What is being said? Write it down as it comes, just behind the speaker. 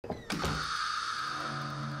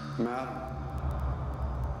Madam,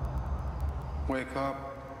 wake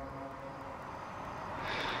up.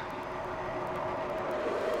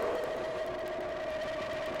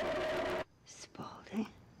 Spalding?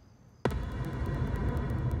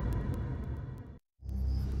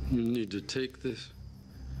 You need to take this.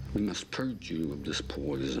 We must purge you of this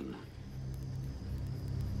poison.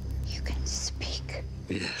 You can speak.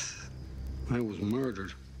 Yes. I was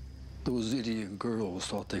murdered. Those idiot girls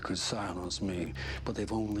thought they could silence me, but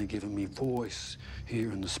they've only given me voice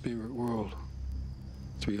here in the spirit world.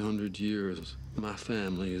 300 years, my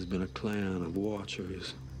family has been a clan of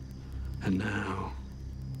watchers. And now,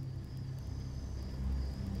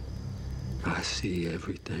 I see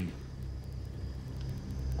everything.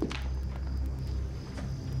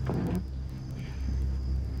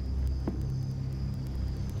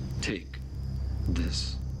 Take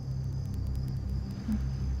this.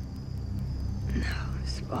 No,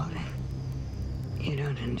 Spalding. You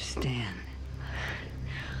don't understand.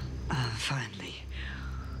 I'm finally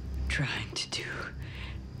trying to do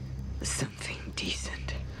something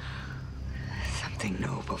decent. Something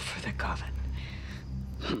noble for the coven.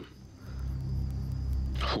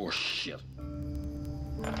 Horse shit.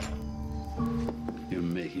 You're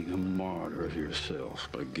making a martyr of yourself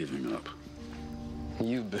by giving up.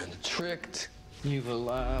 You've been tricked. You've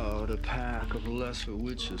allowed a pack of lesser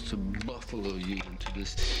witches to buffalo you into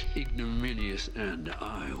this ignominious end.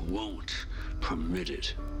 I won't permit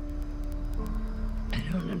it. I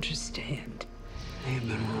don't understand. They've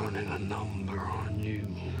been running a number on you.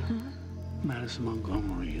 Huh? Madison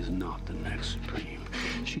Montgomery is not the next Supreme.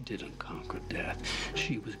 She didn't conquer death.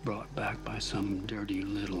 She was brought back by some dirty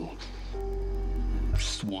little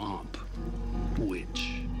swamp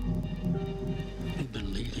witch. They've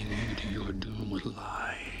been leading you to your doom with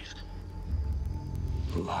lies.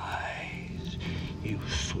 Lies you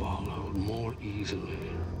swallowed more easily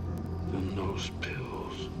than those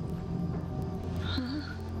pills. Huh?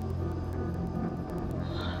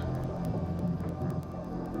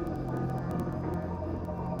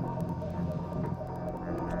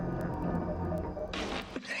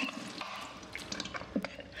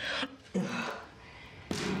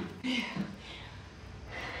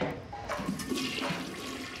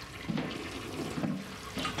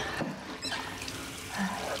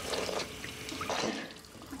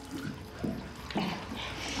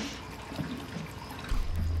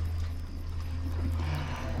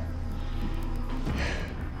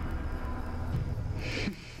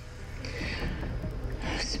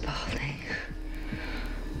 Spalding,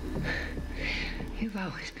 you've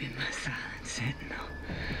always been my silent sentinel,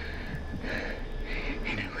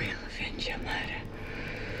 and I will avenge your murder.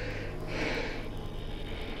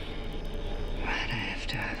 Right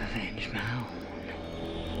after I've avenged my own.